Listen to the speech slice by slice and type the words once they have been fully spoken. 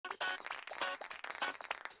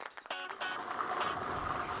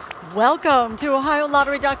Welcome to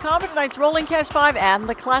OhioLottery.com and tonight's Rolling Cash 5 and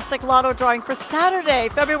the Classic Lotto drawing for Saturday,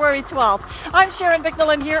 February 12th. I'm Sharon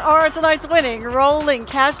Bicknell and here are tonight's winning Rolling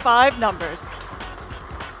Cash 5 numbers.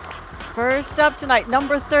 First up tonight,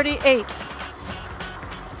 number 38,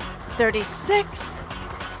 36,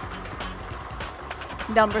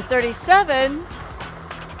 number 37,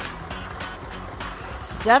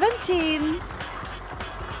 17,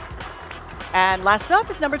 and last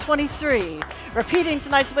up is number 23. Repeating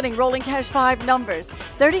tonight's winning Rolling Cash 5 numbers,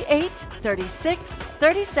 38, 36,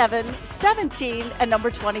 37, 17, and number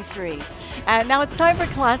 23. And now it's time for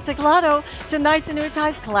Classic Lotto. Tonight's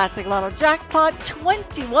annuitized Classic Lotto jackpot,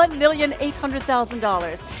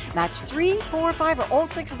 $21,800,000. Match 3, 4, 5, or all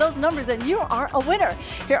 6 of those numbers, and you are a winner.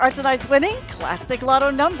 Here are tonight's winning Classic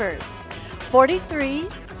Lotto numbers, 43,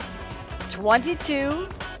 22,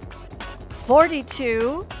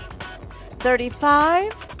 42,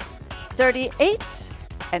 35, 38,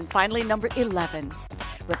 and finally number 11.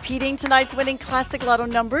 Repeating tonight's winning Classic Lotto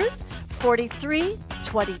numbers, 43,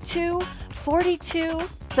 22, 42,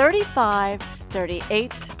 35,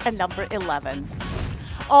 38, and number 11.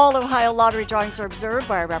 All Ohio lottery drawings are observed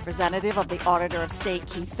by a representative of the Auditor of State,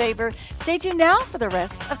 Keith Faber. Stay tuned now for the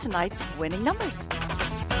rest of tonight's winning numbers.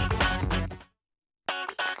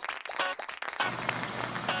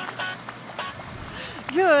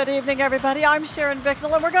 Good evening, everybody. I'm Sharon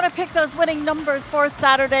Bicknell, and we're going to pick those winning numbers for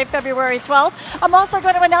Saturday, February 12th. I'm also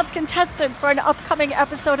going to announce contestants for an upcoming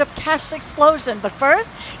episode of Cash Explosion. But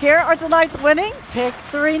first, here are tonight's winning Pick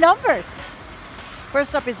 3 numbers.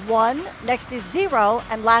 First up is 1, next is 0,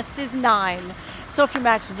 and last is 9. So if you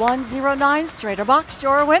matched 1, 0, 9, straight or boxed,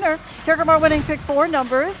 you're a winner. Here come our winning Pick 4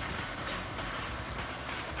 numbers.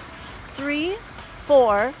 3,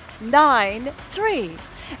 4, 9, 3.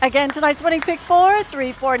 Again, tonight's winning Pick 4,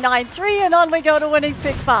 3, 4, 9, 3, and on we go to winning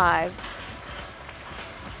Pick 5.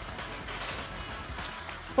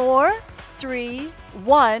 4, 3,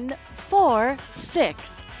 1, 4,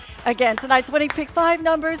 6. Again, tonight's winning Pick 5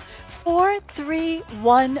 numbers, 4, 3,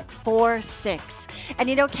 1, 4, 6. And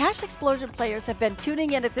you know, Cash Explosion players have been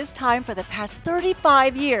tuning in at this time for the past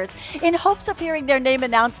 35 years in hopes of hearing their name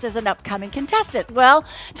announced as an upcoming contestant. Well,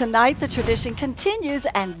 tonight the tradition continues,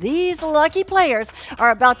 and these lucky players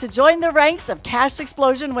are about to join the ranks of Cash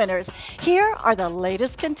Explosion winners. Here are the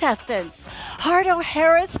latest contestants. Hardo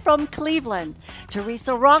Harris from Cleveland,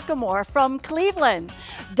 Teresa Rockamore from Cleveland,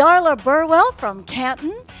 Darla Burwell from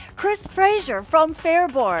Canton, Chris Frazier from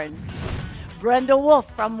Fairborn, Brenda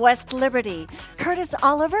Wolf from West Liberty, Curtis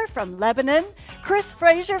Oliver from Lebanon, Chris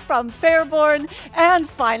Frazier from Fairborn, and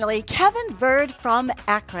finally Kevin Verd from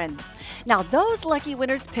Akron. Now, those lucky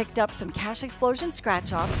winners picked up some Cash Explosion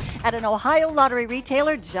scratch-offs at an Ohio lottery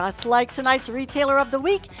retailer just like tonight's Retailer of the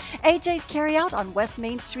Week, AJ's Carryout on West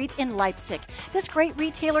Main Street in Leipzig. This great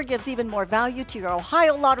retailer gives even more value to your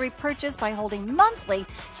Ohio lottery purchase by holding monthly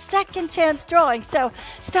second chance drawings. So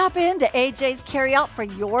stop in to AJ's Carryout for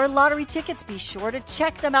your lottery tickets. Be sure to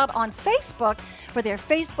check them out on Facebook for their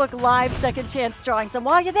Facebook Live second chance drawings. And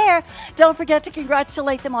while you're there, don't forget to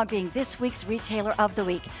congratulate them on being this week's Retailer of the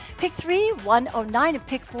Week. Pick 3, 109, and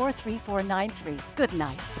pick 4, 3493. Good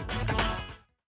night.